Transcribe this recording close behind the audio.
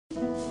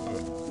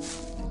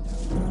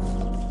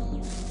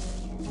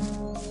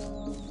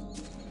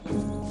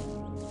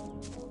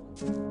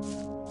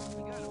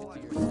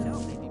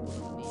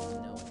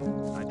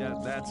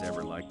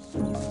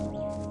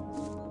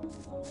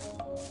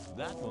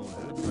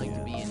like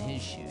to be in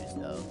his shoes,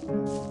 though.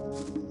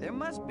 There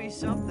must be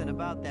something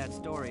about that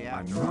story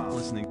after I'm not all.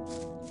 listening.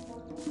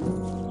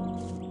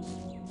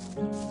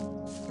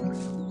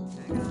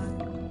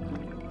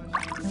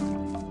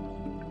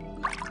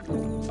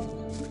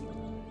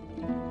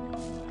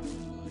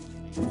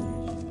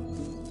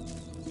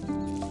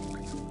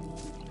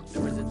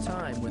 There was a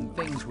time when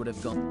things would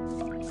have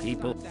gone.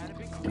 People. That'd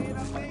been cleared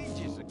up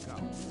ages ago.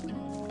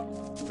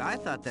 I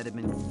thought that had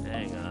been.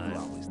 Hang on.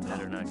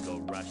 Better not go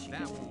rushing.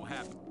 That won't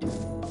happen.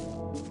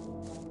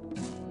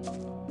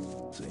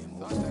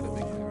 Thought that had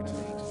been cleared up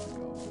ages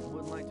ago.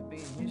 Wouldn't like to be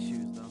in his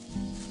shoes, though.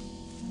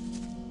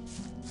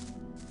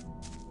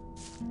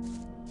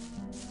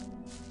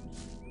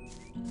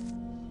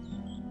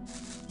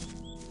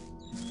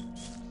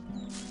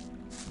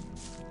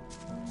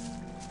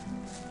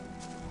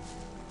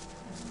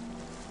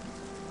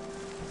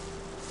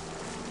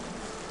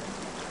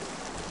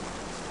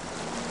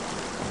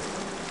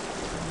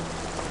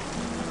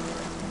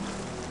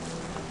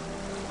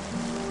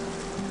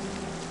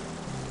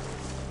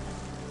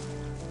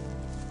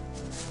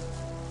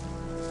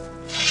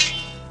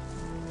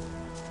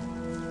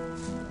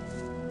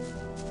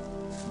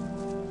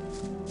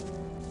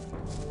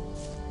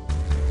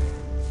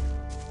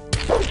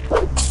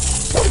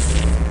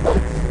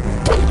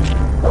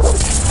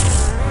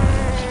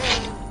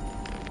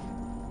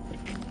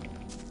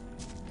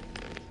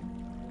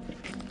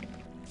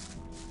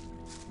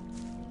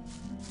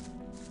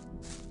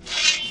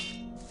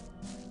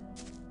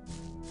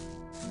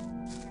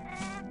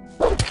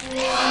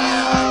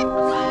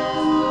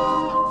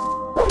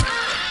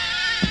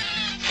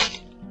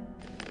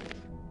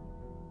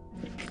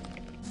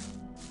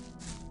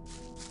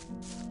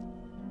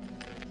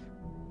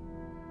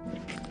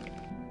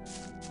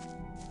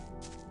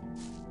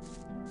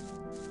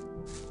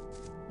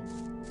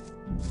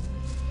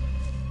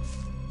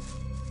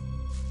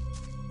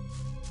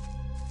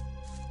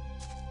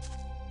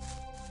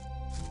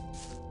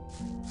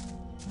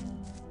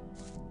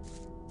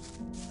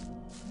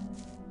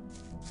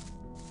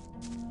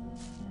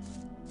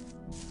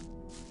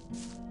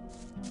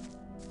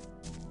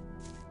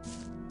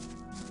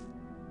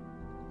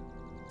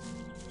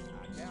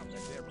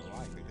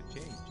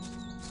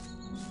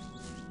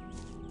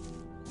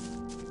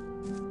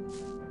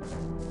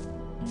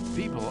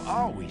 People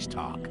always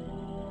talk.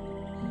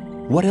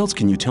 What else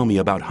can you tell me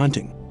about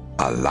hunting?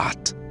 A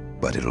lot,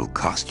 but it'll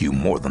cost you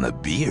more than a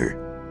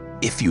beer.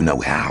 If you know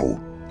how,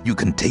 you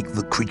can take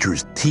the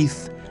creature's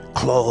teeth,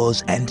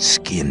 claws, and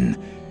skin.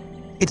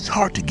 It's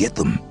hard to get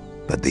them,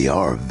 but they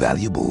are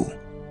valuable.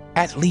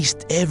 At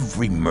least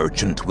every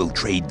merchant will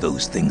trade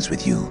those things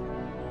with you.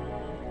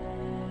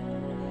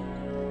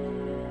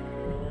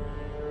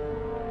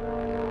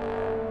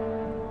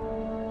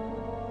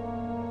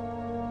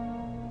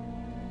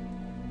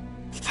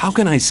 How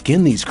can I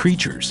skin these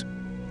creatures?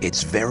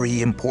 It's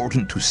very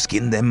important to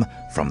skin them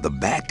from the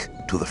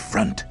back to the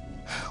front.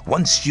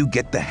 Once you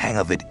get the hang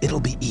of it, it'll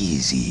be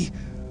easy.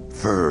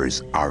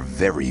 Furs are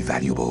very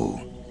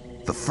valuable.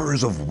 The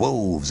furs of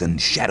wolves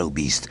and shadow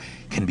beasts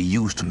can be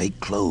used to make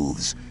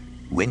clothes.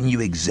 When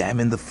you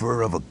examine the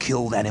fur of a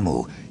killed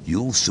animal,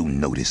 you'll soon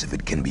notice if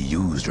it can be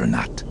used or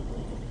not.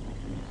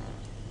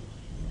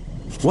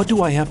 What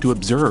do I have to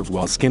observe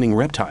while skinning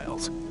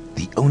reptiles?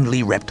 The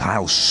only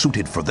reptiles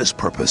suited for this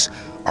purpose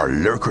are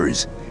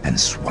lurkers and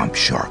swamp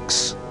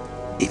sharks.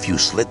 If you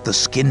slit the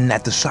skin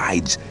at the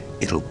sides,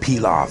 it'll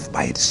peel off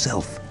by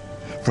itself.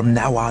 From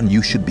now on,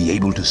 you should be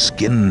able to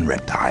skin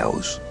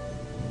reptiles.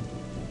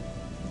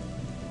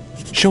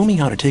 Show me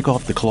how to take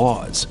off the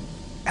claws.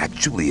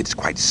 Actually, it's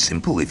quite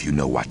simple if you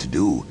know what to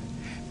do.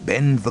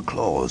 Bend the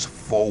claws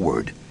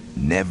forward,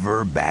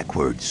 never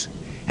backwards.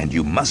 And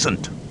you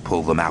mustn't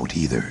pull them out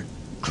either.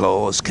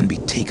 Claws can be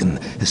taken,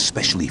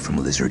 especially from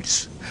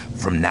lizards.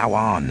 From now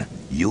on,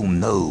 you'll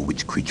know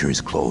which creature's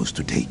claws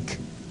to take.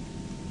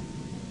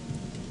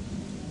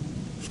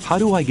 How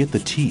do I get the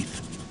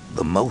teeth?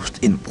 The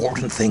most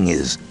important thing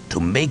is to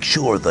make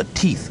sure the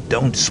teeth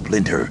don't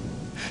splinter.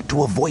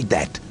 To avoid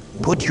that,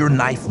 put your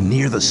knife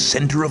near the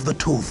center of the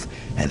tooth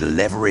and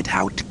lever it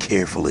out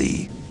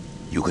carefully.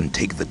 You can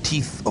take the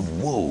teeth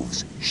of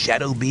wolves,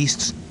 shadow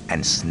beasts,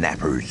 and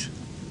snappers.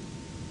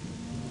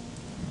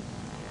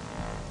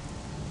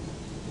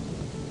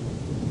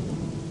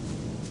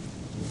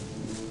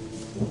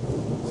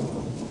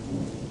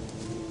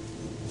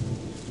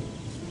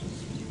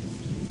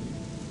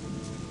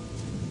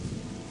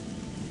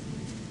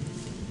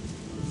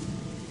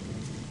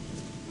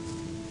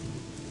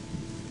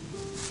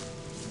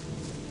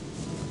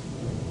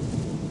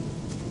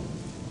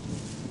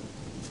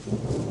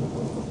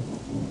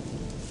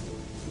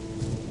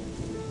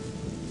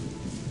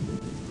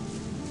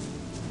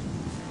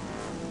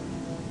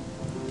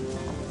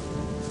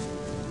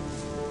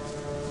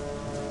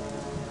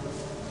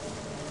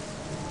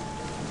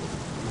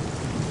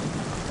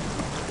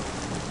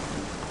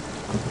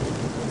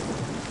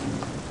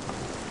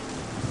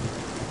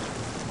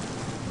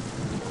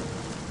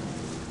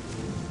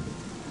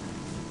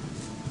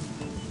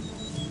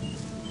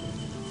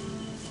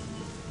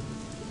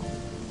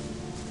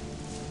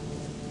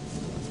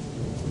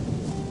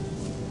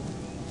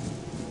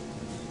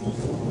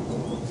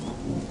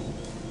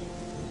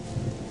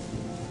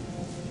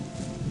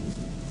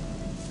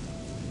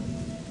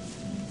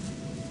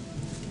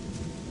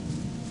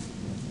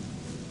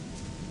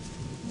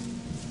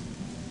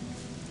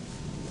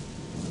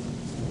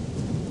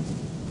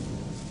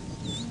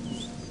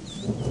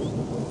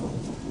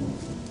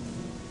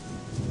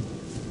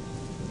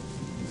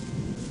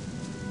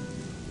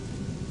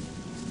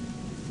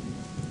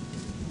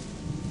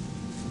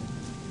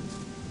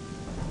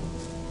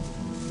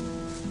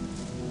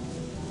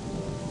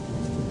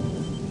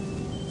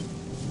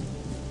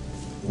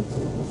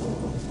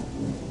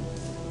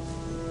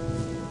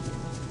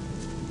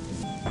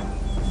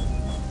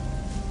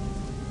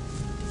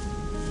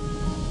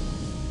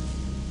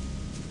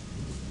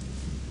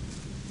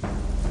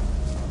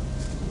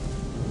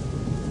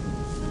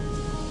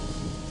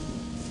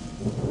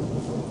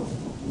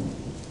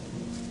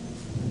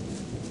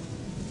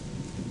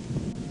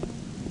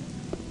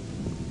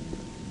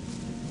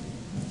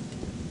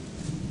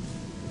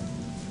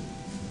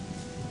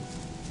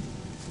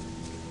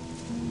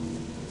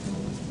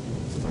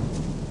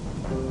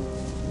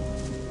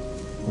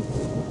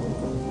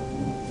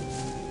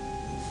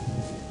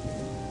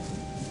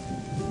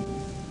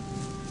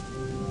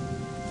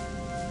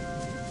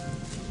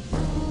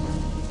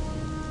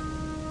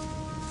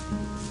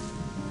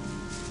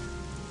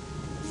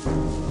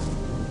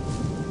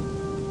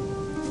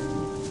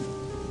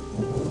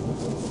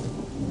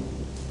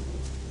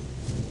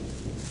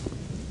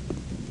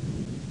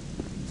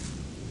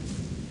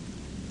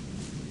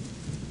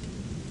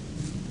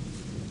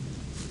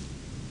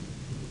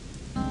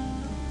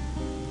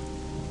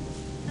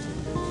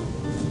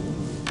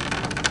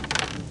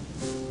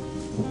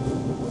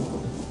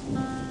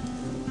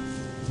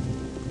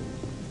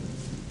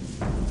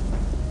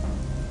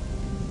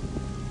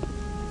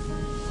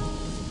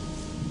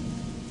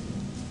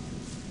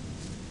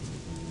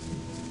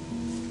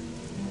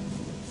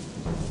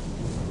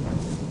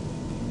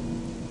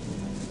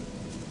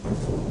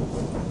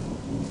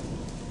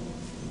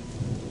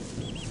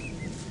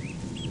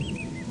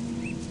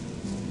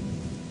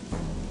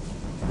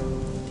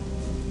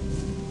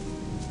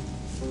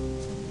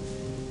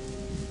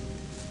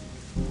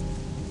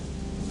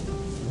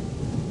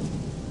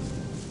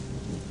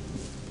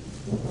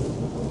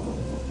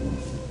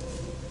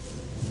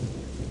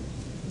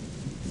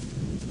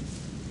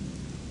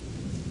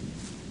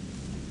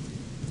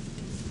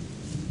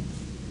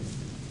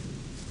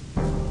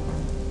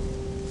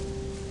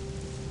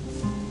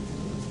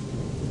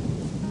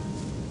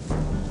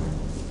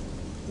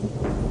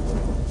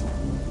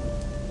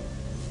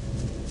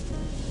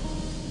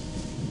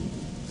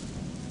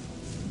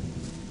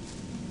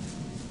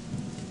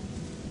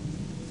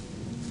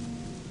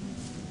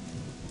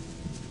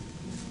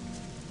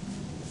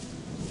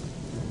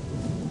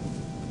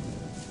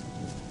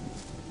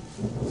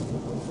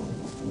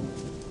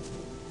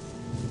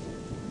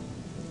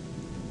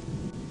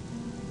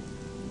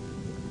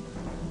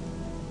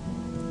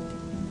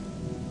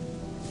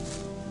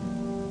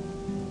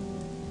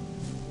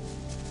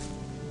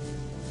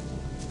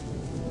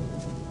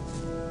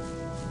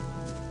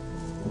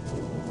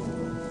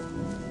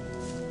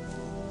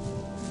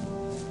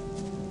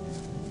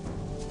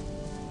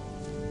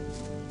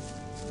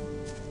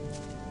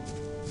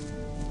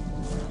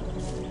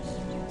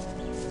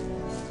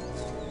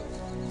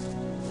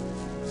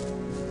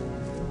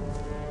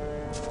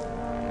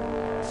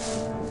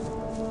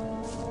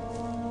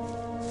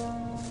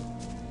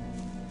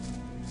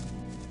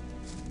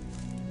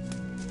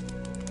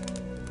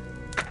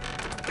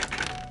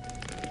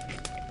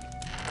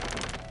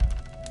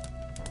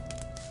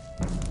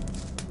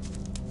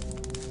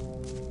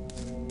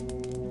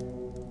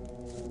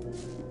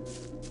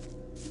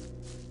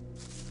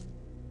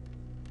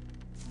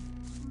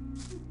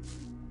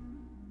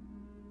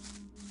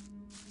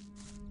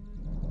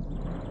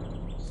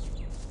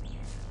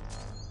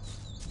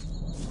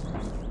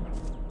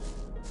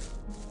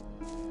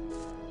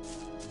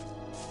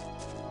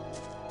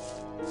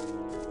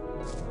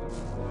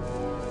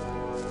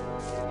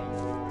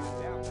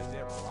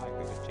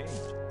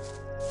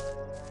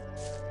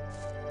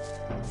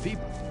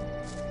 People.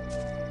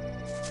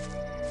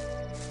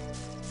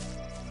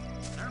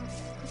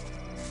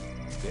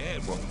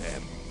 That won't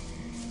happen.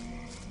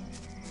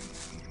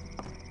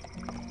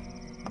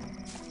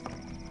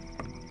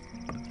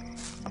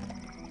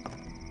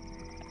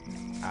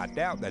 I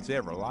doubt that's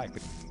ever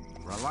likely.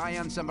 Rely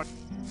on somebody.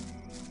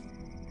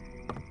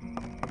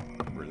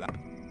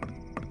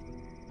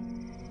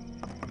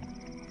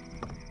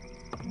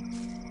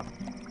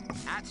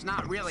 That's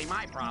not really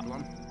my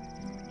problem.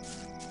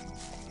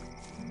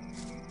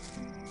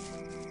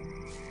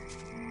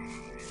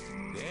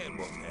 That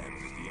won't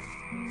happen again.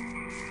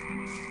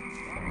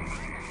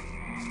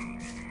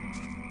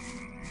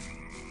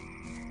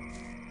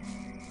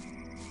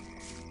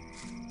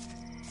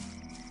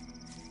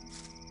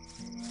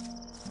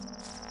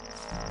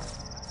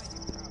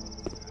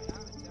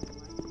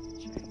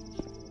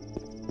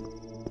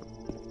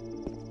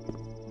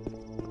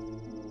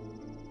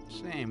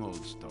 Same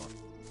old story.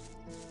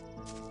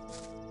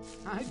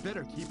 I'd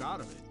better keep out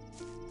of it.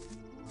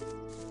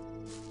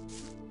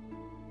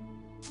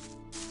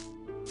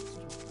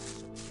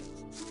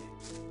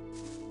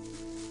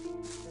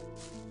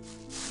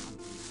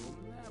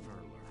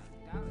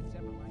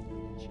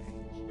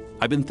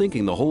 I've been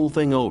thinking the whole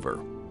thing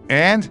over.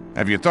 And?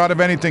 Have you thought of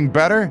anything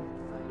better?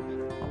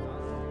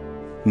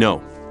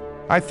 No.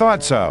 I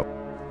thought so.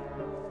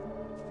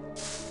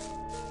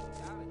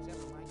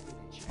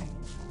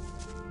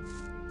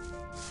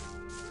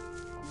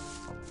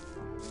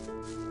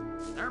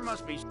 There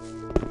must be.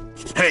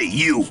 Hey,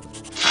 you!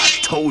 I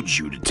told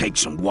you to take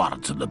some water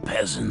to the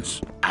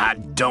peasants. I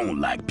don't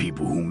like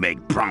people who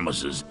make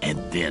promises and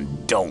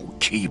then don't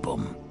keep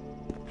them.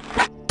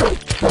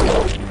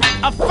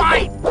 A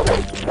fight!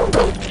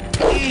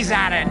 He's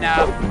had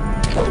enough.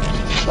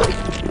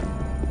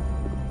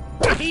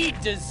 He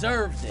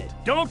deserves it.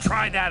 Don't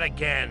try that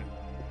again!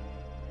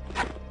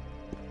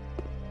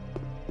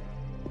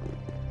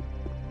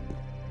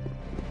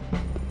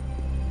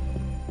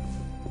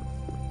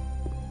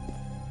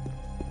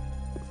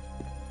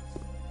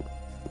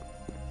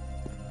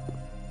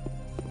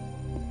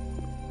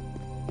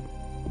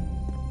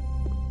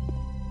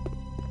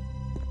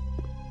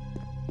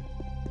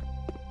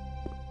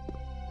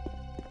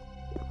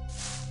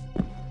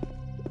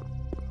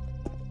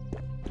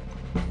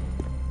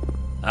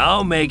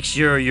 I'll make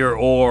sure your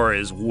ore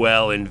is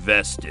well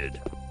invested.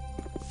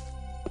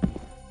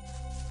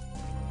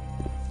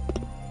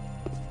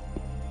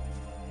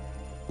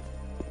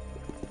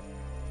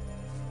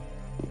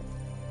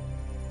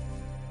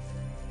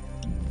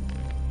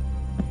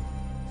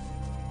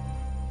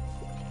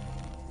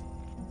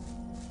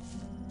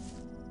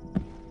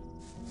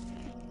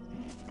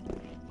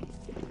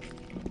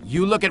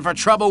 You looking for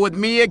trouble with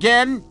me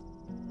again?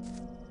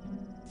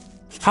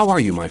 How are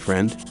you, my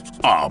friend?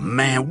 Oh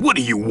man, what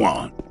do you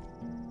want?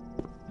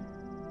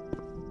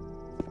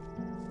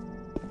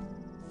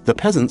 The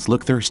peasants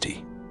look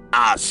thirsty.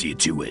 I'll see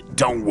to it,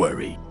 don't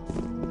worry.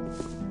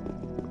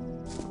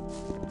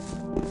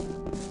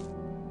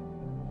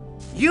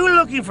 You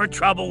looking for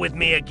trouble with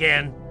me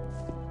again?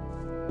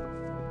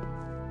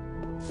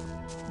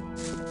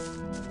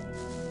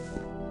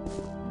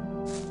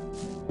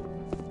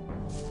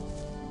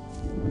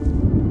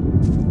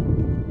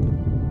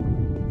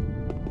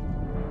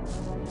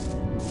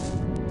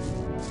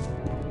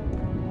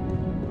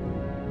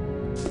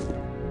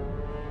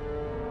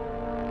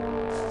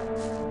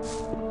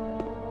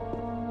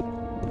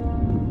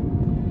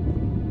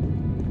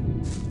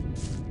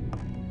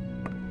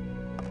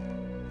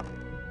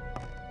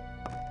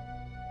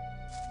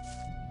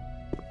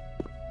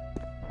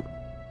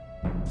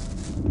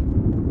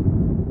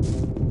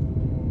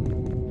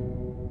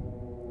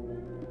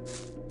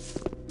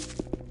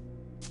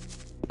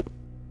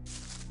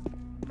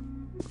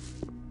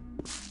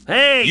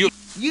 Hey,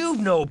 you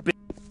know.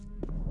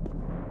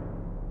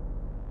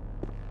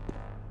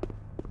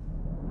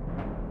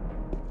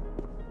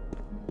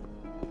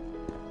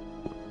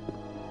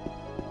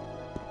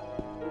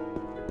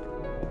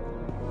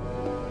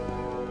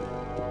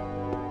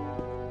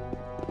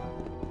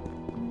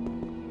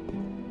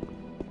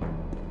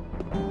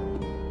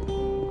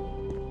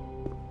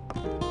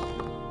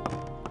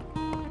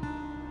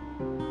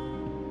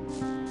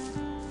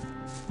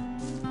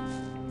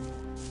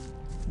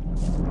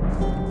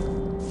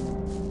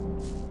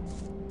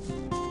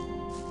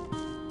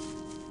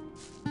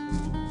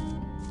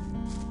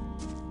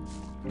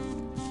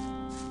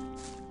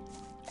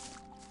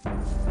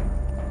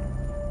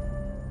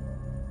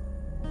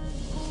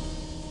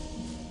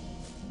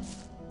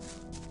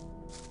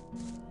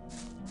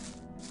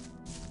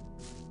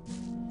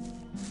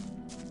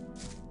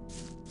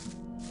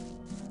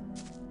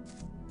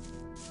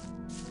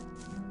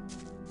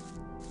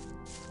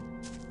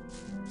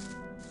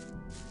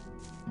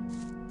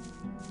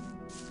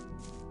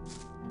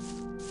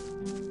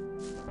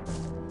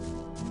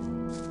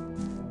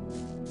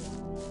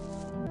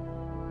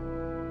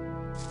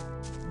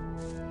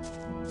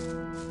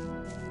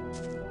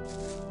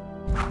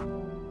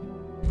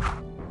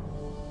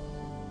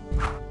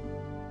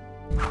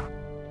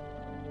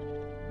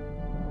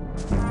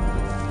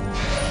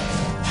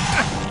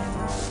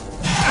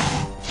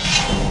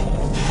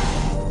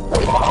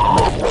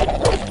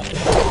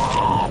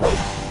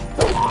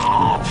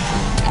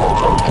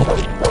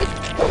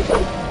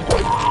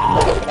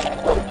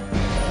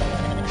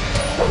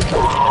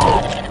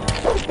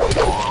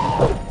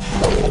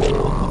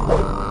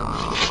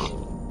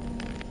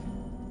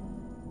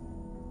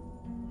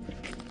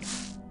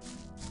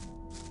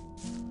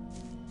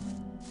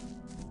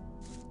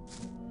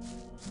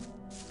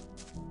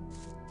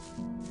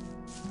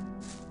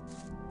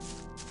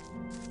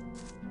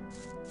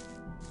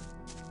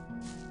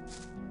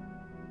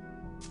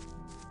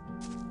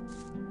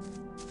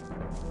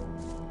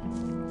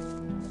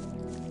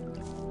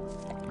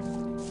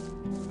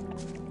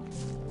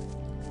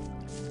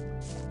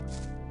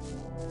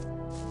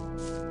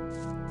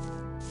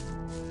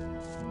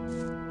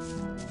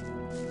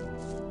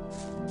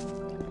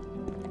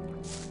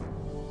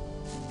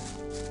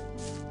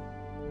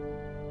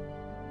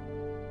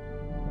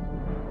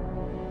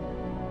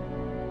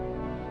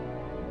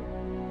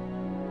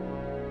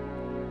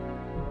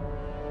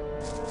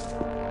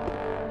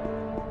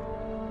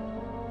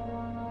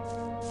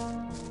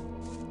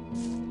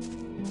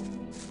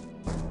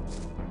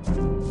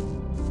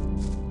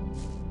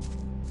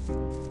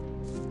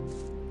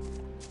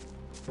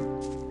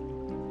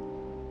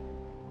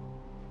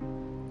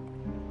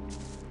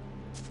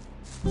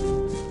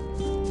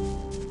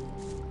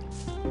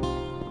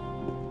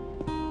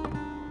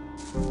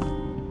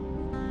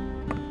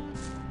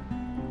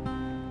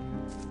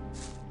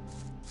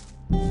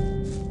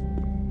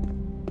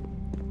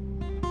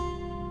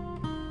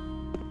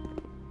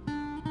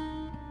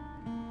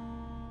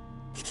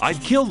 I'd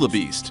kill the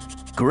beast.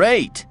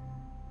 Great!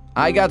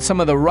 I got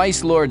some of the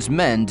Rice Lord's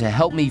men to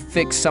help me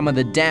fix some of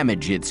the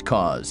damage it's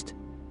caused.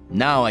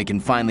 Now I can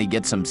finally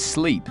get some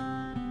sleep.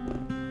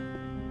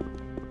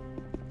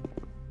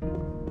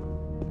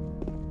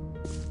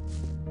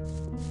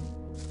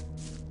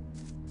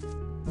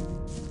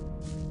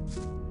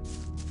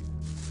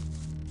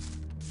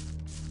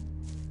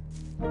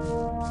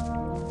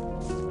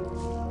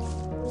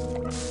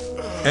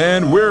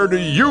 And where do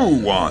you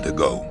want to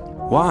go?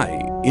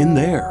 Why, in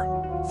there.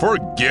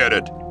 Forget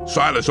it.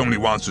 Silas only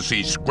wants to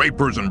see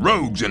scrapers and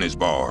rogues in his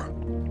bar.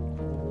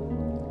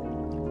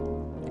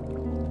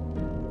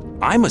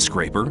 I'm a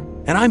scraper,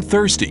 and I'm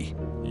thirsty.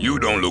 You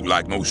don't look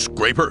like no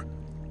scraper.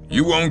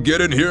 You won't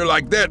get in here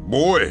like that,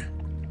 boy.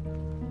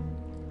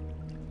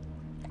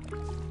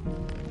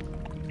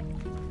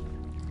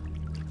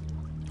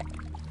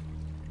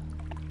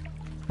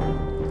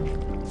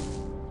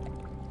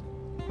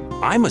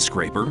 I'm a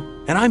scraper,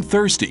 and I'm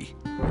thirsty.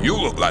 You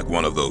look like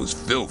one of those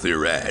filthy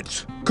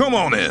rats. Come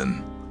on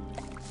in.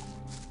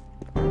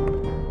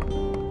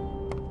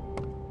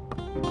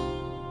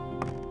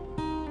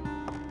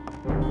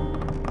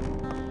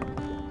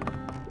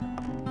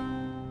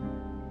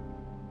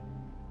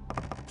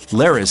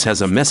 Laris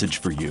has a message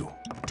for you.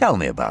 Tell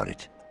me about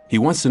it. He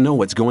wants to know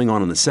what's going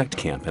on in the sect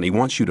camp, and he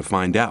wants you to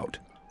find out.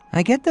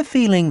 I get the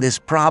feeling this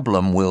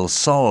problem will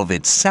solve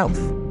itself.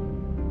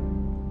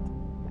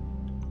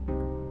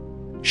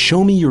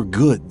 Show me your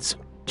goods.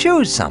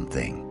 Choose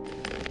something.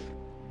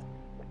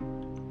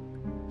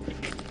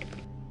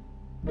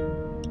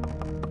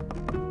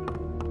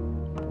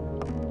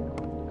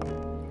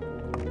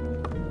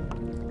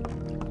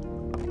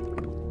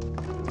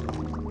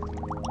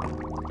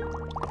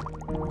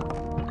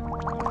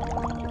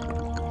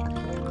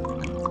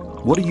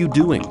 What are you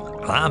doing?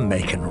 I'm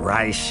making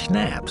rice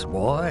schnapps,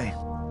 boy.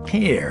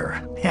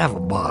 Here, have a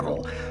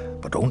bottle,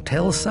 but don't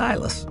tell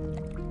Silas.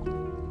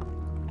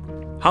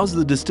 How's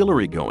the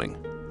distillery going?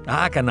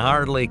 I can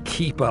hardly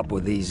keep up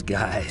with these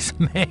guys.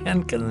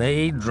 Man, can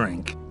they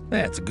drink.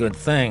 That's a good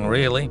thing,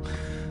 really.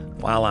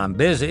 While I'm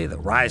busy, the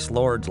Rice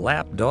Lord's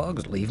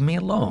lapdogs leave me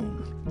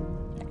alone.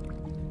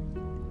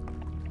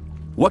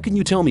 What can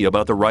you tell me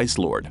about the Rice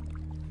Lord?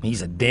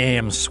 He's a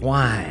damn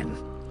swine.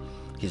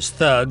 His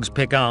thugs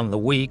pick on the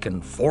weak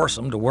and force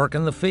them to work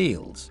in the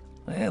fields.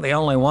 The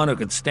only one who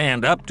could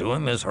stand up to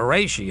him is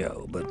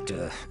Horatio, but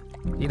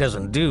he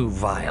doesn't do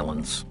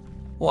violence.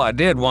 Well, I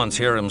did once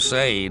hear him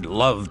say he'd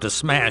love to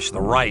smash the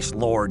Rice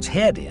Lord's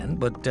head in,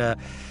 but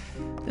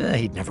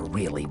he'd never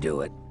really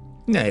do it.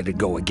 It'd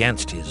go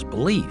against his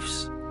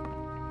beliefs.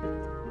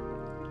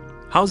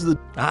 How's the...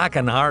 I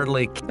can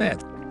hardly...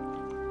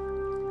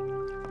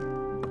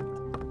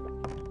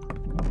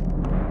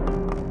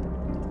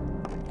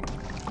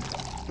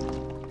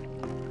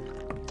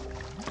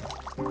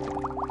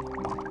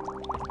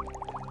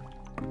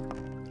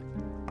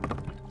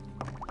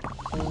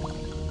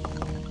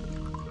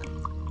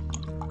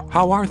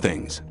 How are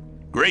things?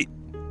 Great.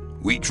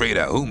 We trade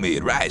our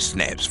homemade rice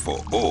snaps for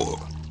ore.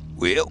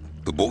 Well,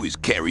 the boys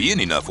carry in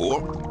enough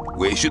ore.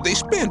 Where should they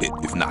spend it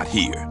if not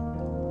here?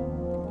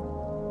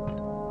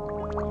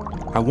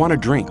 I want a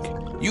drink.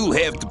 You'll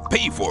have to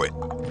pay for it.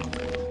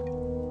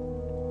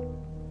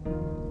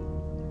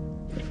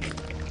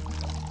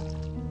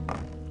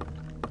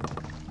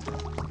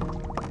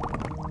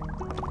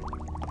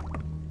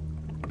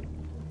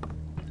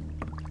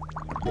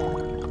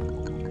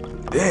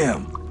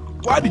 Damn.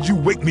 Why did you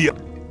wake me up?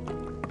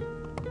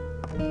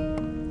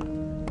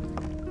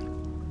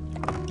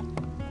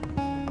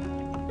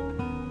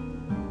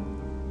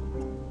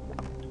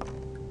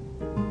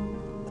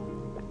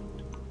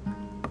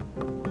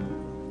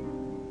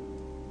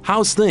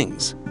 How's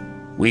things?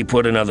 We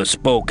put another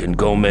spoke in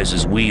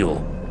Gomez's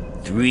wheel.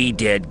 3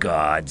 dead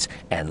guards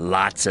and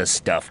lots of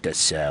stuff to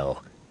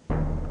sell.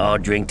 I'll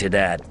drink to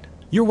that.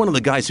 You're one of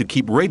the guys who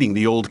keep raiding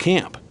the old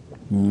camp.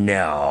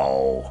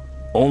 No.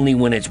 Only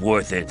when it's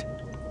worth it.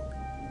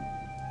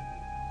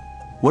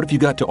 What have you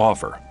got to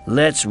offer?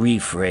 Let's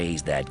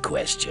rephrase that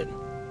question.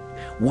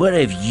 What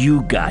have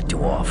you got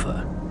to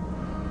offer?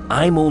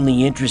 I'm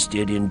only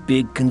interested in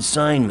big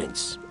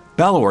consignments.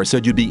 Balor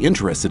said you'd be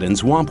interested in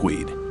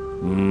swampweed.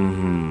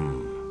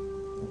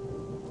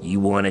 You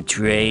want to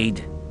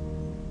trade?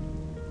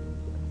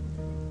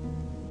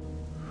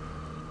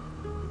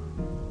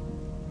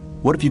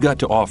 What have you got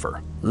to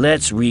offer?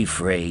 Let's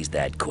rephrase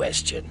that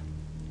question.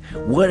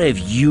 What have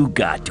you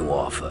got to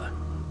offer?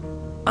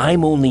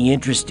 I'm only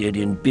interested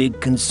in big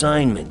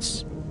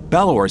consignments.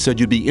 Balor said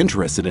you'd be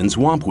interested in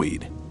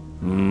swampweed.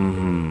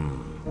 You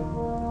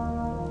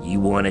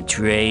want to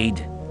trade?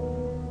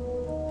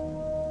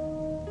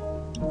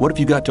 What have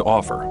you got to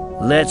offer?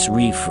 Let's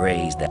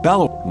rephrase that.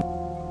 Balor...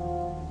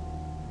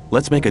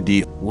 Let's make a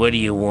deal. What do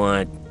you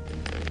want?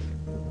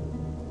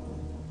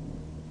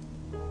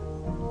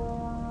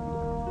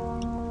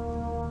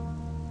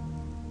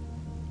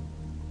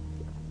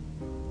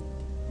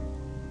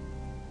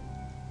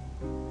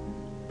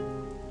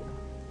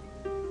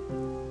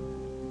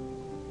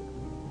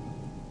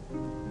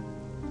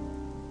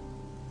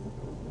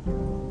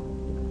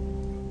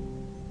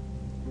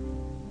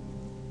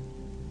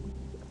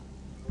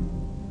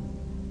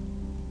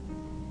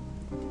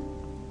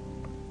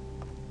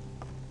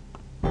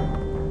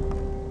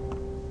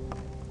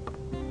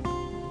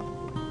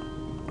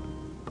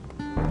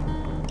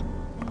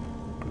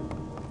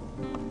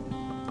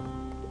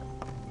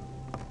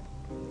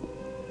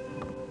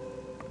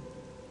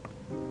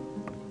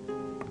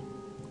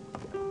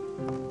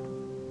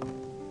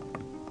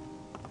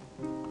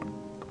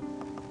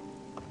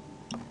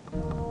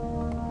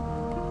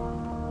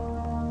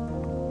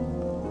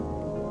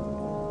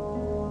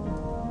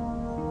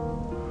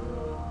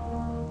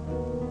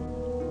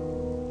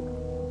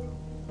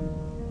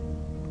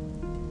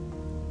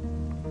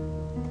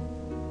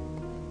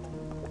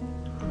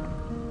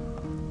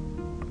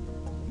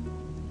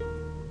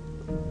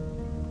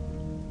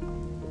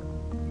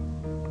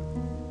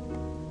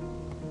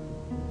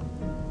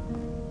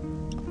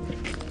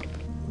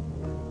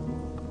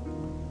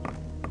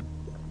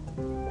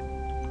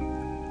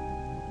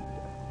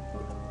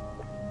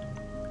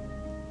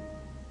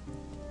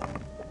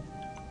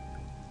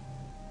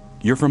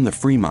 You're from the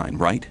Free Mine,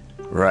 right?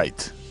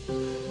 Right.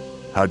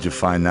 How'd you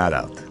find that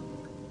out?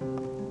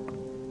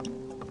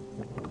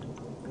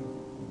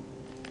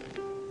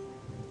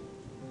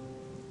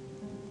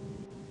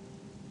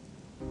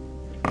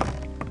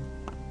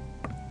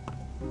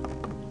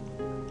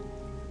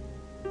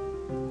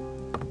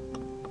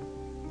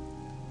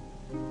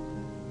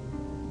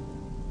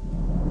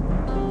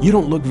 You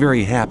don't look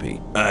very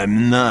happy.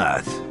 I'm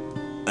not.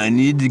 I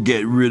need to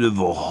get rid of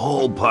a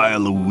whole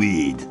pile of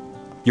weed.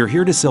 You're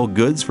here to sell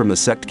goods from the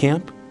sect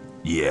camp?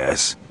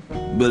 Yes,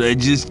 but I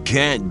just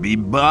can't be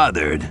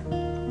bothered.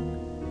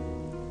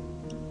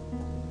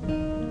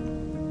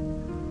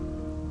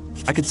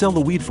 I could sell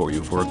the weed for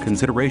you for a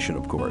consideration,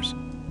 of course.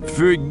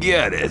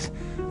 Forget it.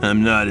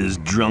 I'm not as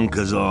drunk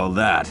as all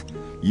that.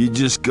 You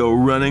just go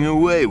running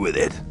away with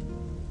it.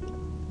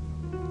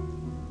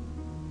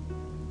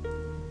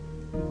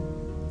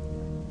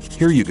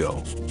 Here you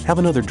go. Have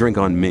another drink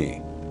on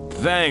me.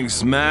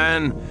 Thanks,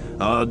 man.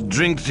 I'll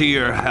drink to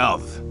your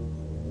health.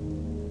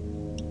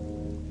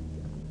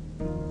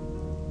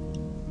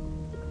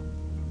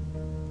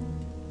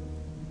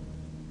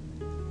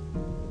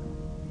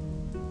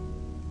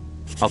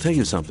 I'll tell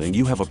you something,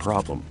 you have a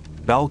problem.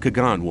 Bal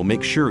Kagan will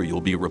make sure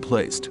you'll be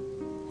replaced.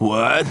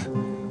 What?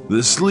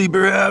 The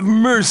sleeper have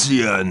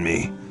mercy on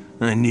me.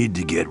 I need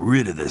to get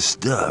rid of this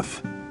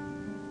stuff.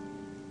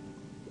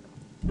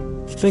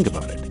 Think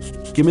about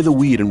it. Give me the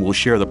weed and we'll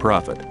share the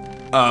profit.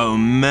 Oh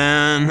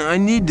man, I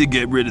need to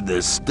get rid of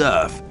this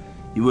stuff.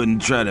 You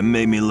wouldn't try to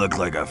make me look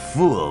like a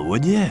fool,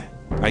 would you?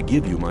 I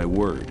give you my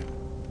word.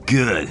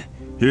 Good.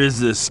 Here's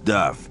this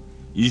stuff.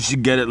 You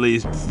should get at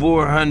least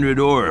 400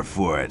 ore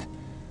for it.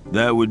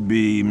 That would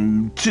be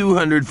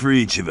 200 for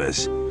each of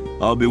us.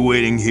 I'll be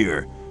waiting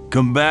here.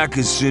 Come back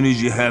as soon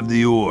as you have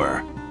the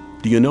ore.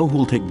 Do you know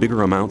who'll take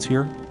bigger amounts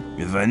here?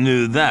 If I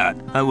knew that,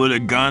 I would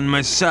have gone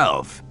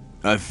myself.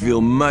 I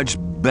feel much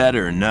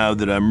better now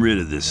that I'm rid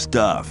of this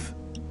stuff.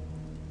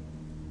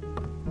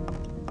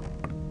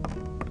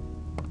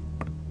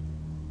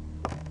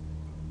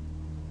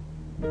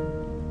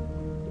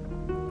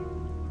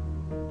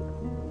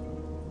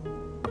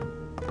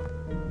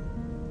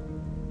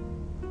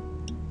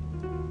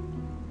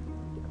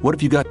 What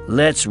have you got?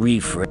 Let's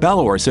rephrase.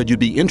 Balor said you'd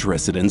be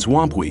interested in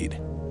swamp weed.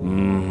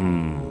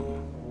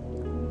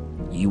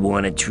 You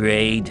want to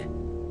trade?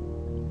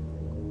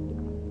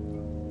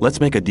 Let's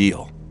make a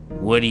deal.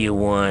 What do you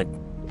want?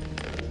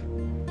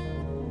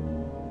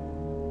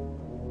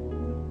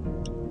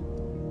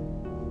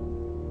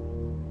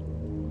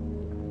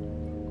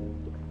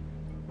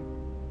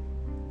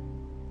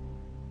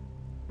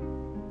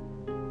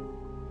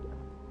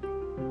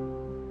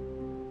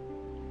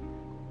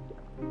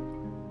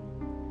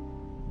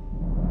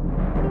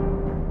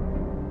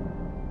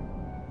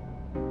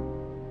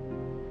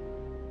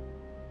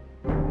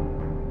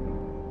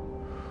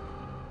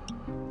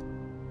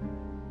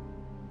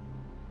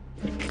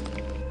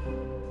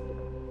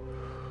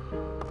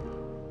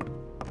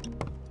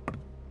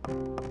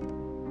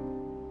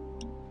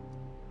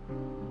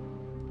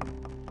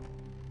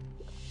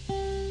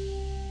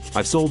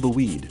 I've sold the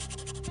weed.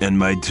 And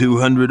my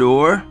 200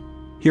 ore?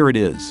 Here it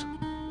is.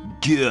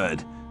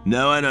 Good.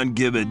 Now I don't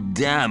give a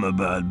damn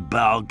about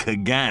Bal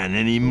Kagan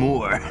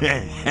anymore.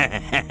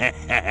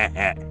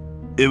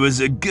 It was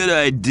a good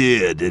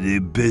idea to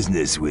do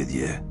business with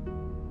you.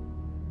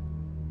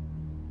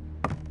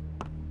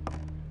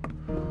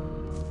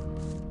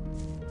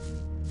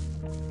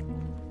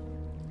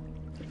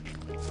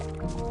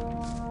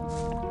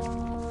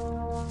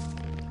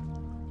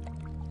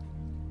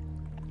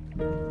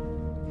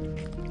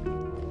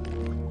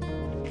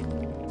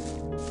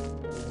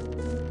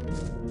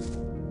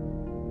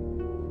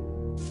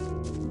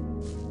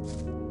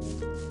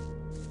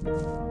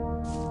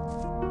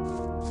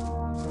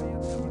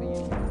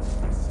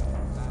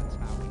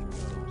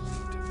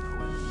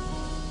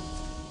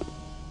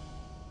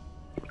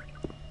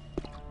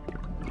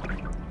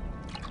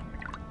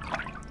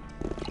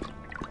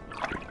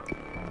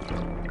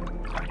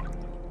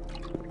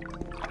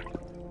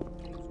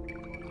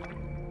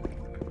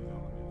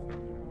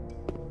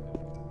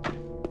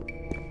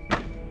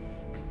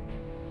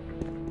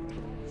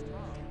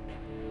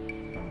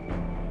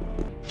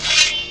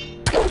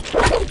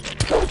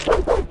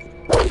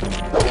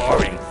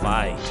 Boring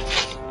fight.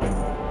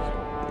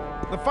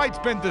 The fight's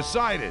been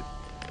decided.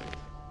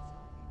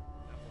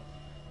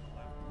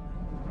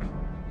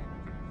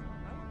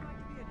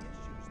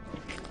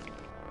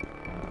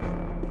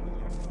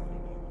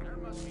 There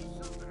must be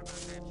something about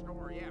that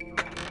story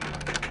after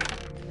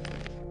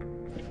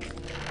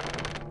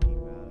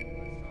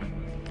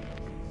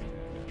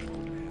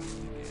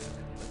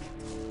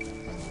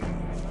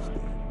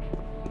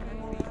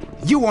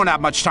all. You won't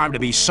have much time to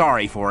be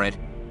sorry for it.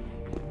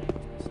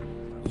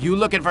 You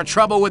looking for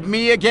trouble with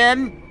me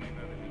again?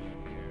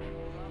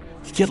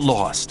 Get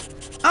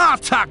lost. I'll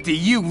talk to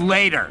you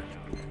later.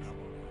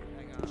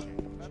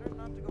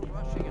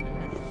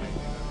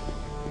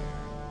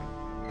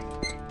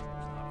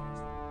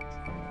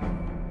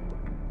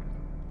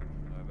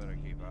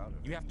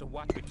 You have to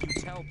watch what you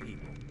tell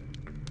people.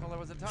 Well, there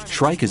was a time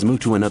Shrike has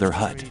moved to another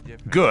hut.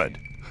 Good.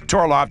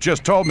 Torloff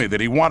just told me that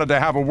he wanted to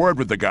have a word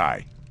with the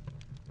guy.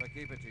 but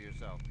keep it to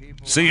yourself.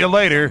 People See you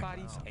later.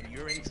 and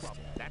you're in trouble.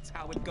 That's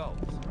how it goes.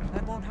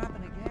 That won't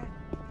happen again.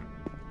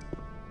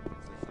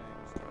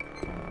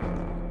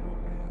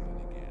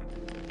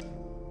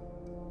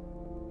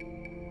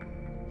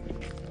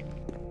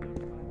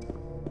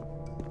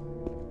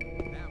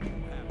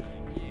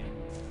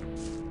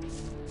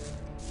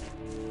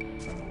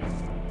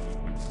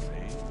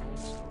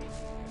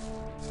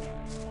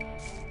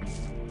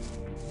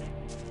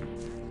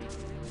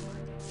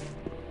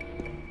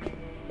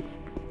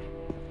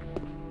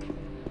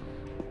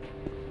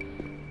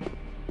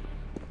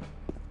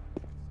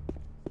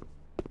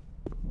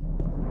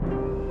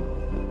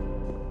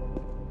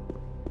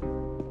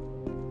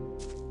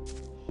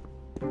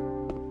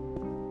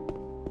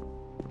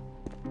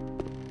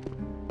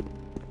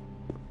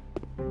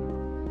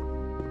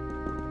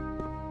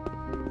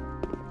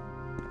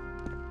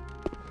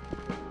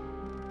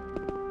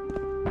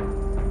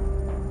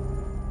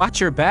 Watch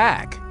your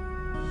back. I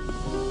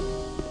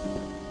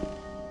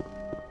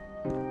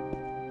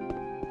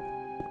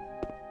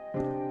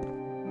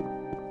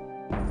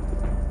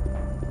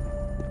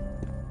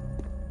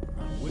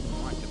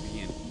wouldn't like to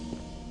be in...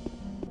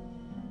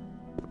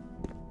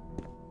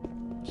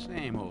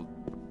 Same old...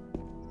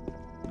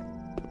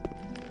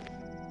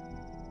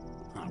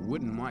 I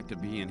wouldn't like to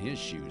be in his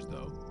shoes,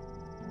 though.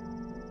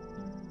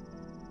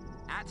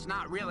 That's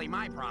not really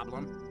my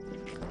problem.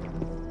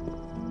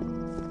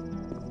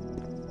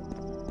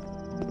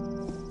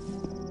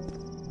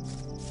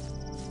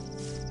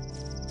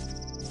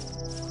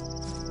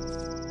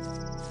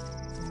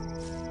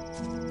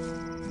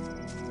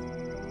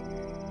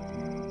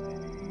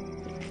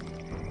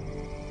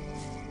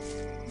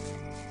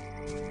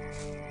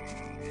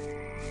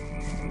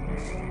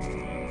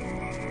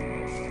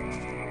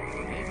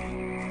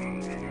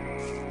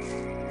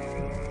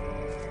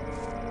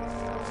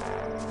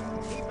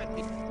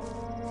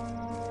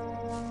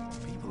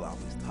 People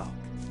always talk.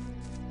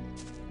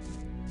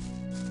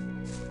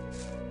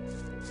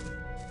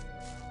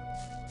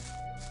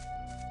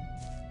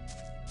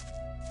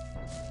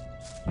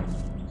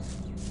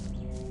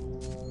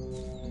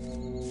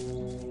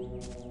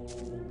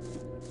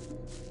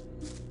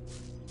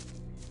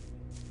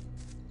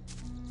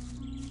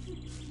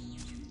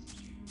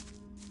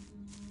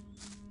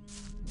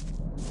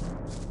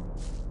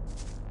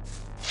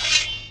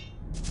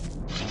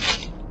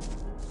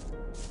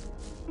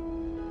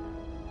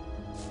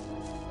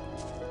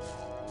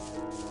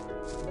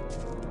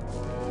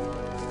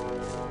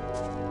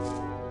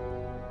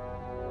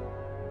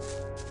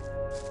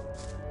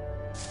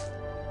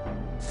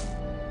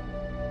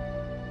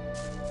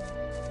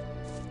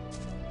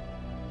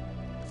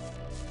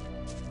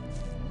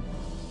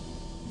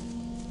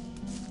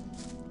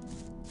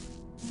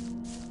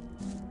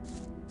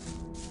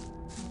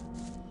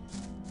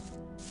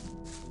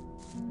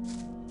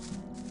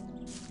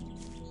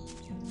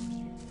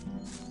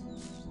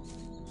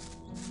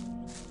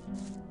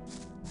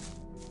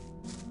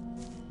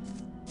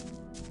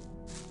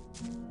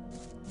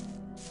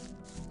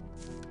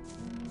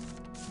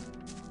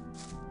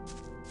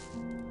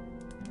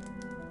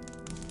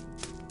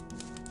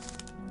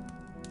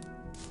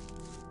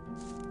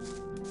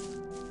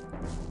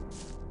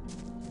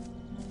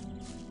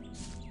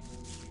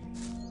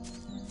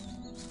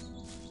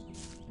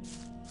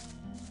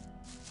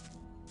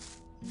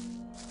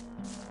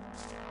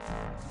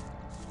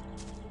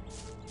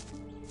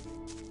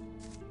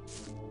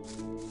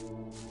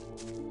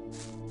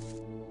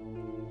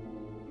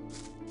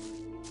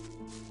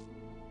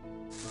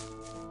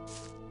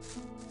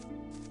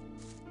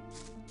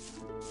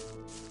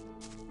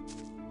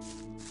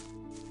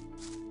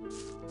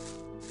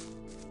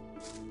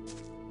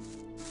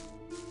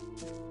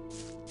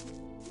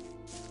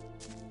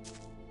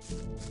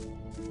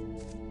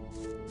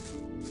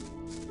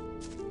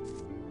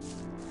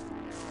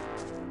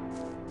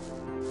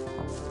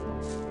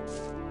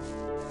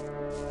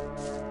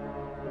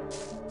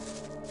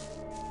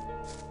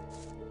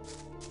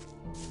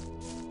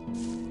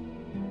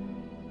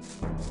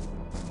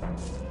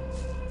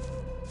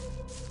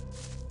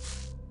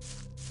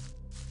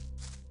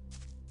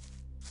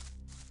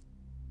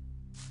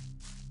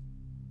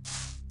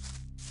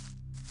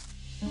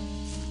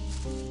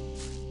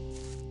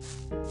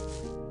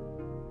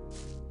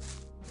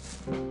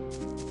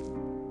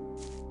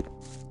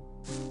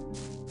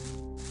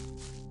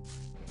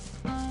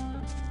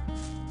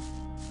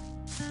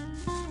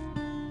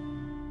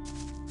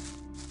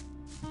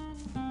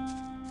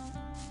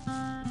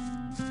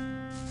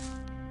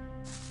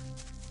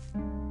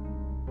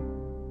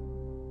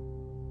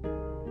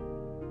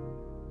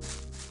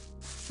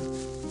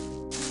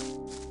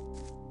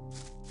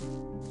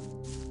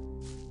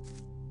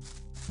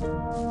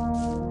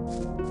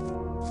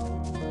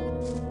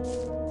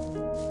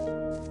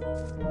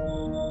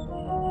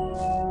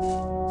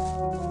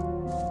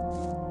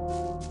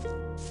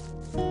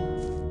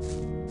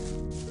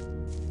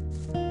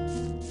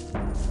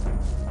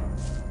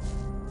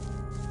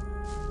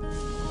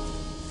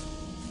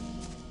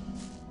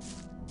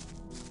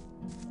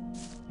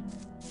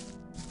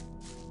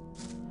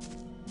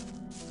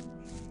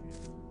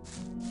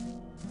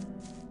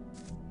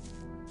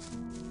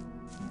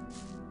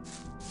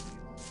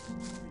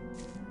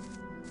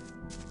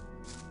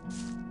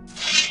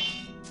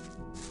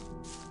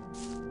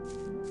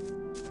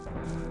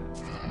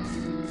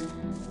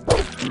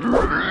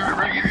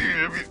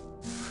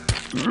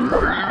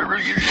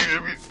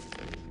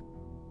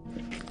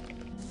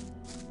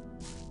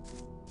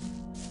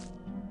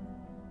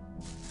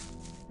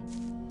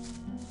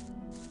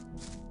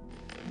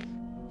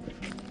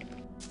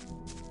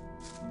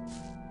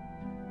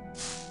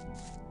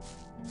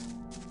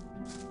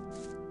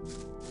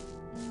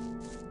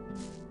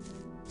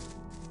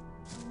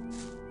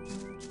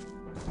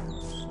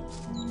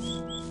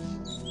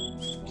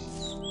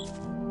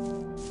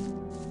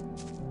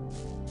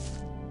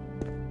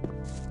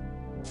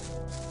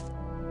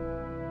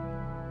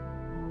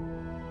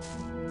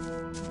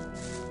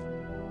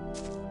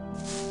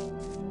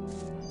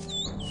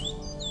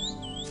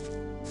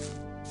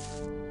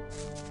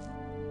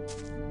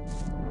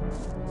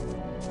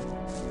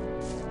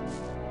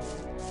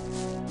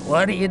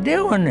 What are you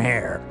doing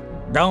there?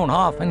 Don't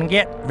often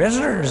get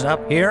visitors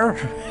up here.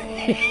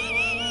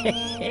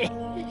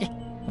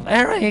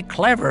 Very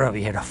clever of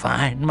you to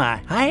find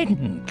my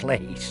hiding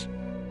place.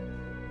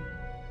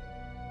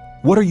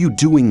 What are you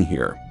doing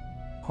here?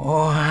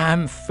 Oh,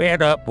 I'm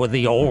fed up with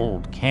the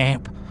old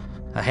camp.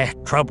 I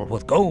had trouble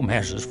with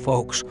Gomez's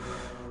folks.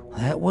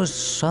 That was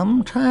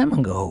some time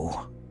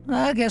ago.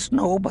 I guess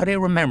nobody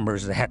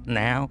remembers that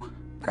now.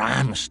 But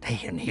I'm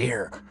staying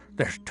here.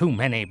 There's too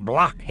many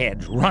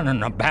blockheads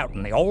running about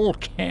in the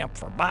old camp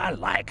for my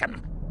liking.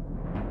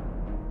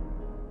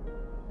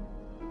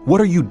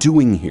 What are you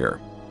doing here?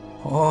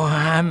 Oh,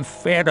 I'm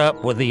fed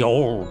up with the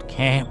old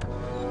camp.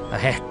 I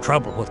had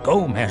trouble with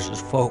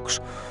Gomez's folks.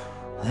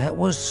 That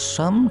was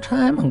some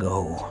time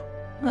ago.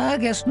 I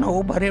guess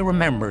nobody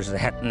remembers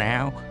that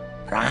now.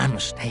 But I'm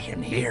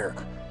staying here.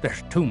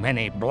 There's too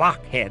many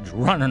blockheads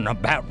running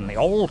about in the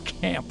old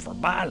camp for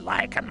my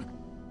liking.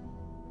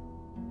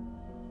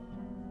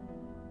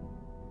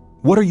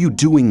 What are you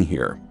doing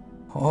here?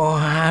 Oh,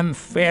 I'm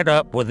fed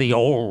up with the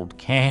old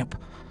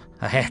camp.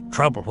 I had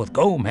trouble with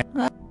Gomez.